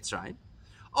Mitzrayim.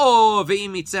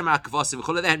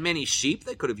 They had many sheep.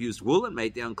 They could have used wool and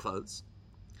made their own clothes.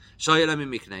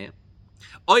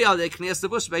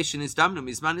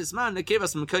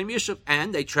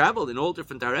 And they traveled in all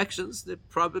different directions. The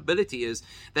probability is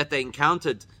that they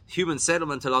encountered human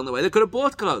settlement along the way. They could have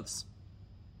bought clothes.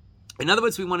 In other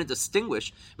words, we want to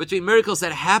distinguish between miracles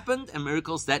that happened and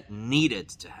miracles that needed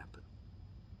to happen.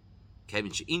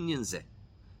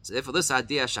 So therefore, this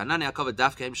idea,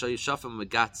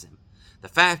 the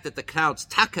fact that the clouds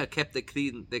taka kept their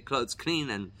clothes clean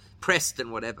and pressed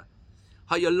and whatever.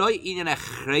 It's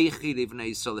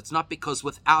not because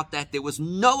without that there was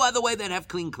no other way they'd have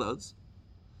clean clothes.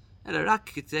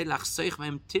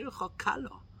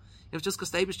 It was just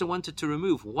because the Eibishter wanted to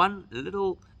remove one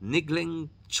little niggling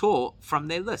chore from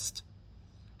their list.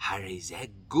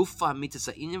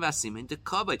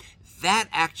 That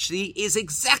actually is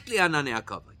exactly Ananei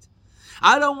HaKavod.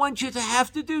 I don't want you to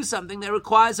have to do something that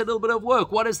requires a little bit of work.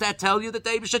 What does that tell you? That the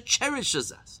Eibishter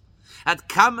cherishes us.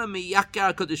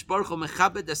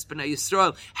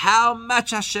 How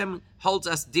much Hashem holds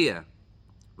us dear.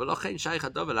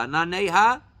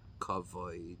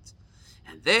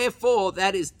 And therefore,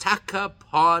 that is taka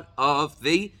part of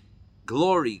the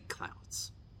glory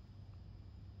clouds.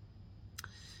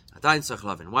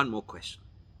 One more question.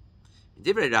 In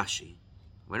Divrei Rashi,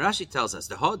 when Rashi tells us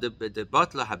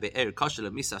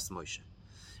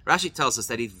Rashi tells us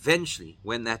that eventually,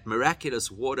 when that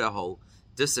miraculous water hole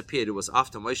disappeared, it was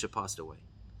after Moshe passed away.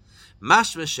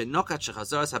 Naturally,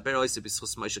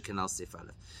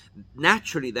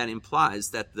 that implies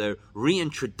that the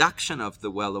reintroduction of the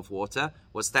well of water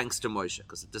was thanks to Moshe,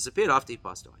 because it disappeared after he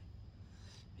passed away.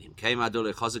 So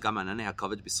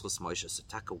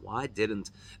Taka, why didn't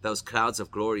those clouds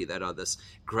of glory that are this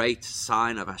great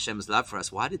sign of Hashem's love for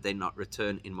us, why did they not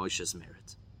return in Moshe's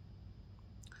merit?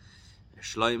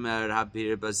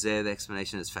 The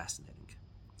explanation is fascinating.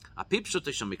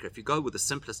 If you go with the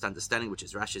simplest understanding, which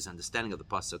is Rashi's understanding of the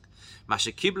pasuk,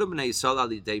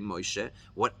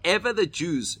 whatever the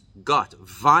Jews got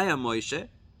via Moshe,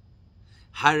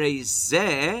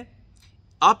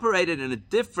 operated in a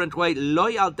different way,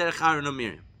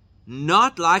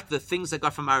 not like the things they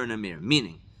got from Aaron and Miriam.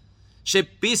 Meaning,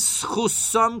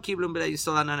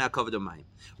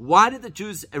 why did the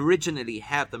Jews originally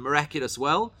have the miraculous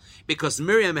well? Because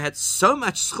Miriam had so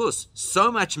much schus,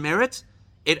 so much merit,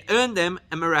 it earned them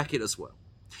a miraculous well.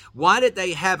 Why did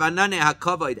they have Ananei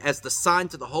HaKavod as the sign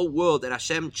to the whole world that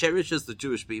Hashem cherishes the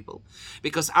Jewish people?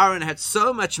 Because Aaron had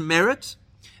so much merit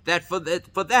that for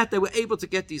that they were able to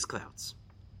get these clouds.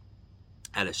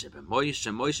 But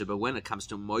when it comes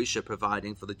to Moshe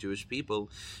providing for the Jewish people,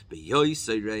 because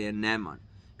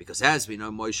as we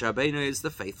know, Moshe Rabbeinu is the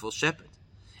faithful shepherd.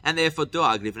 And therefore,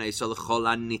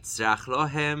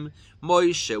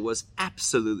 Moshe was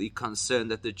absolutely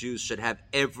concerned that the Jews should have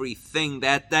everything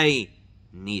that they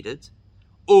needed,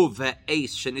 and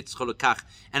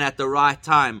at the right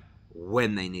time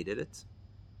when they needed it.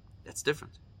 That's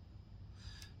different.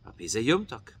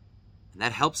 And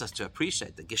that helps us to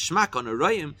appreciate the geschmack on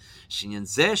Arayim,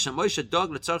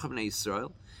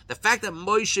 the fact that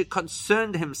Moshe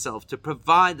concerned himself to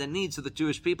provide the needs of the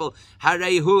Jewish people.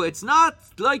 It's not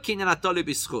like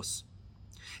it's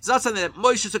not something that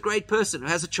Moshe is a great person who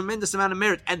has a tremendous amount of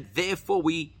merit, and therefore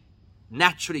we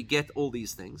naturally get all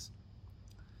these things.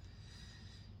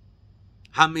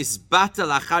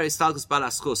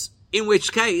 In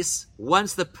which case,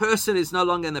 once the person is no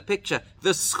longer in the picture,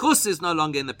 the schus is no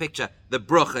longer in the picture, the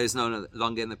brocha is no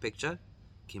longer in the picture.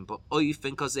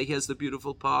 Because here's the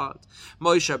beautiful part.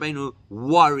 Moshe Rabbeinu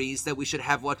worries that we should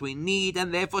have what we need,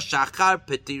 and therefore shachar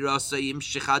petirosayim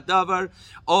shechadavar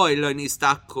oy lo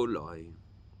nistakuloi.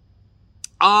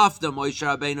 After Moshe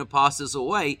Rabbeinu passes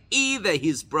away, either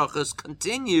his brachas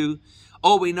continue,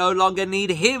 or we no longer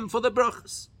need him for the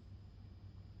brachas.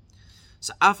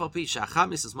 So,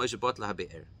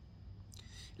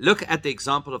 look at the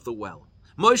example of the well.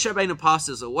 Moshe Rabbeinu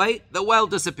passes away, the well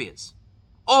disappears.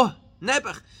 Oh,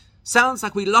 Nebuch, sounds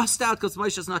like we lost out because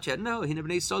Moshe is not yet. No, they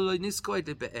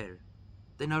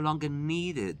no longer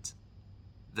needed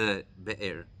the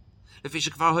be'er.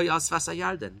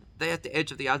 They're at the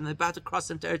edge of the Yarden, they're about to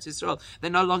cross into Eretz Yisrael. They're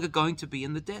no longer going to be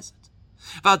in the desert.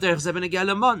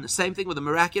 Same thing with the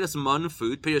miraculous mon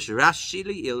food.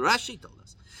 Rashi told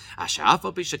us. When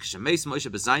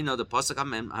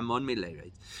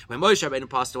Moshe Rabbeinu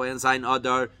passed away on Zayin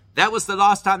Adar, that was the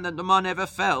last time that the mon ever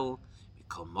fell.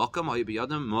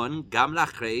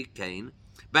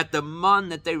 But the man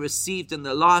that they received in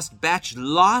the last batch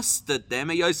lasted them.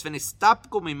 Rashi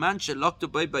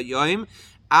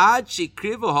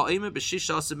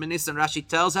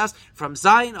tells us from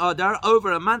Zayin Adar,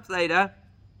 over a month later,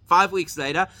 5 weeks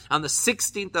later, on the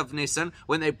 16th of Nisan,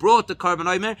 when they brought the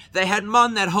Korban Omer, they had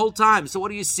man that whole time. So what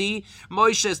do you see?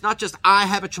 Moshe is not just, I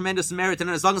have a tremendous merit, and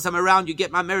as long as I'm around, you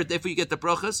get my merit, therefore you get the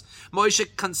brachas. Moshe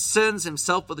concerns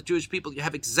himself for the Jewish people. You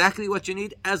have exactly what you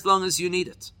need, as long as you need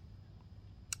it.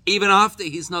 Even after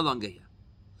he's no longer here.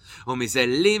 Which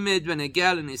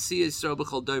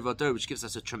gives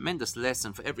us a tremendous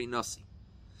lesson for every Nasi.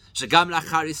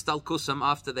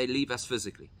 After they leave us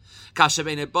physically.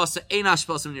 The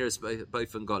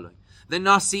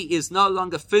Nasi is no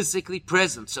longer physically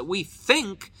present, so we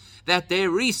think that their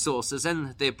resources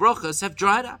and their brachas have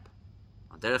dried up.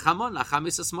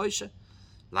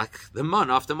 Like the man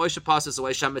after Moshe passes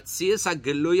away,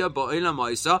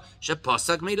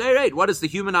 what does the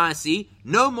human eye see?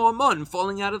 No more man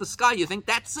falling out of the sky. You think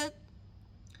that's it?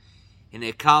 In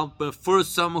a kalb for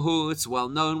some who it's well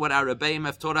known what our Rebbeim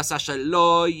have taught us,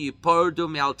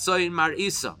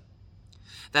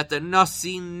 that the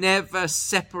Nasi never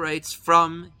separates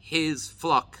from his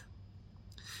flock.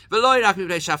 Not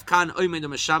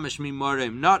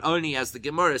only as the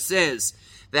Gemara says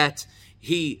that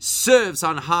he serves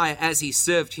on high as he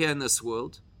served here in this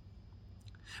world,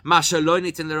 and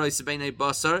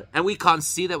we can't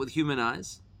see that with human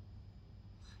eyes.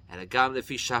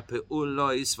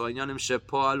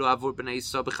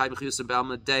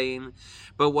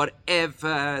 But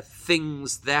whatever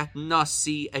things that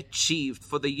Nasi achieved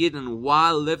for the Yidden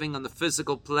while living on the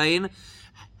physical plane,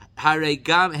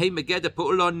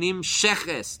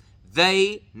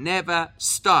 they never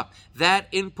stop. That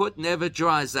input never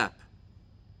dries up.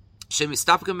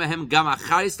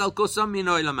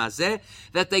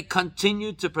 That they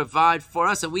continue to provide for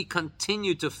us and we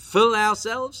continue to fill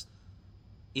ourselves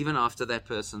even after that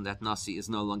person, that Nasi, is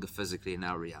no longer physically in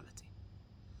our reality.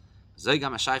 That's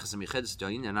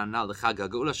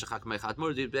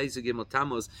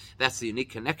the unique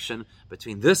connection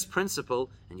between this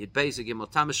principle and Yud Beis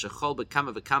Gimel Tammuz Shechol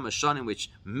B'Kama V'Kama Shonim,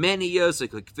 which many years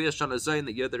ago, Kfir Shana Zoyin,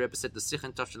 the year the Rebbe said the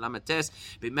Sichen Tov Shel Lametes,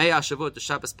 B'Mei HaShavot, the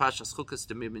Shabbos Parshas Chukas,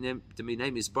 the Minei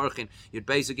Mizborchin, Yud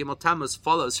Beis Gimel Tammuz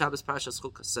follows Shabbos Parshas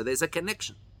Chukas. So there's a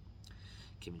connection.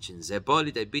 Because the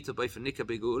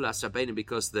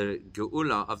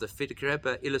Geula of the Frierdiker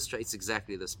Rebbe illustrates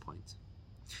exactly this point.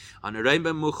 On a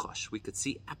Rainbow Muchash, we could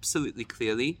see absolutely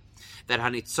clearly that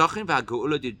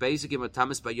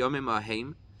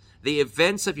the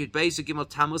events of Yud Beis Gimel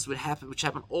Tammuz which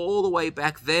happened all the way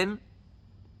back then,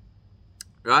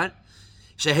 right?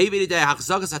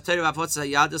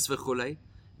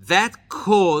 That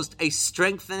caused a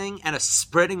strengthening and a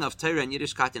spreading of Torah and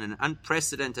Yiddishkeit in an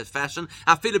unprecedented fashion,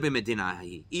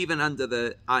 even under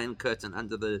the Iron Curtain,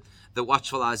 under the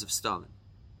watchful eyes of Stalin.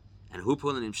 And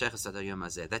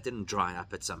that didn't dry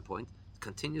up at some point. It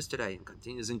continues today and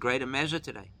continues in greater measure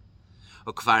today.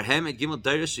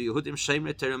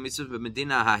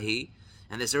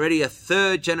 And there's already a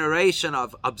third generation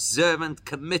of observant,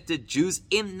 committed Jews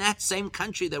in that same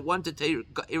country that wanted to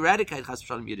eradicate Chas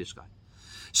v'Shalom Yiddishkeit.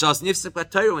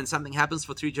 When something happens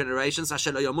for 3 generations, the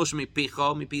Torah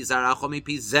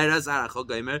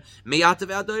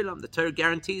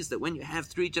guarees that when you have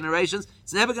 3 generations,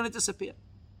 it's never going to disappear.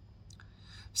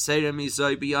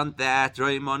 Beyond that,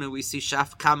 we see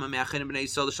Shaf Kama Me'achinim B'nei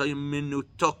Yisrael Shayim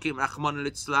Minutokim Rachmana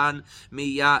Litzlan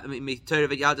Torah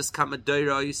v'Yadus Kama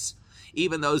Doros.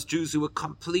 Even those Jews who were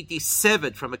completely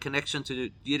severed from a connection to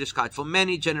Yiddishkeit for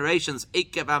many generations,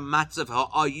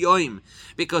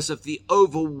 because of the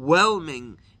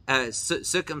overwhelming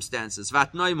circumstances,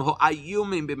 and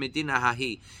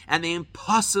the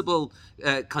impossible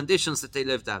conditions that they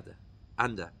lived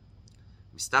under.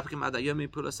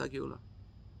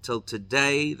 Till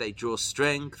today, they draw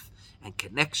strength and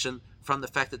connection from the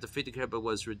fact that the Frierdiker Rebbe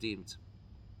was redeemed.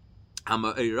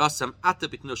 That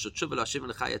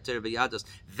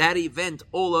event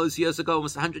all those years ago,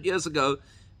 almost 100 years ago,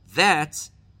 that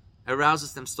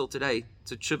arouses them still today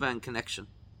to tshuva and connection.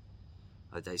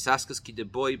 So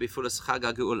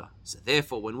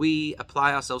therefore, when we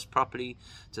apply ourselves properly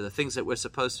to the things that we're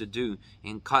supposed to do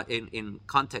in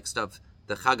context of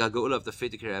the Chag HaGeula of the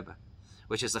Frierdiker Rebbe,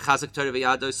 which is the Chazak Torah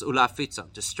v'Yadus Ula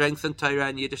Fitzam, to strengthen Torah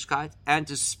and Yiddishkeit and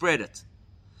to spread it.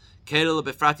 Particularly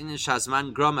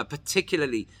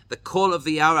the call of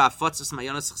the hour, to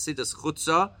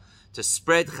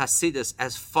spread Chasidus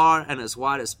as far and as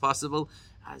wide as possible.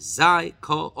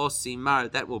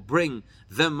 That will bring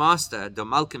the Master, the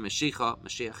Malka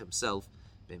Mashiach himself,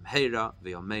 B'mheira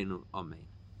v'yomeinu amen.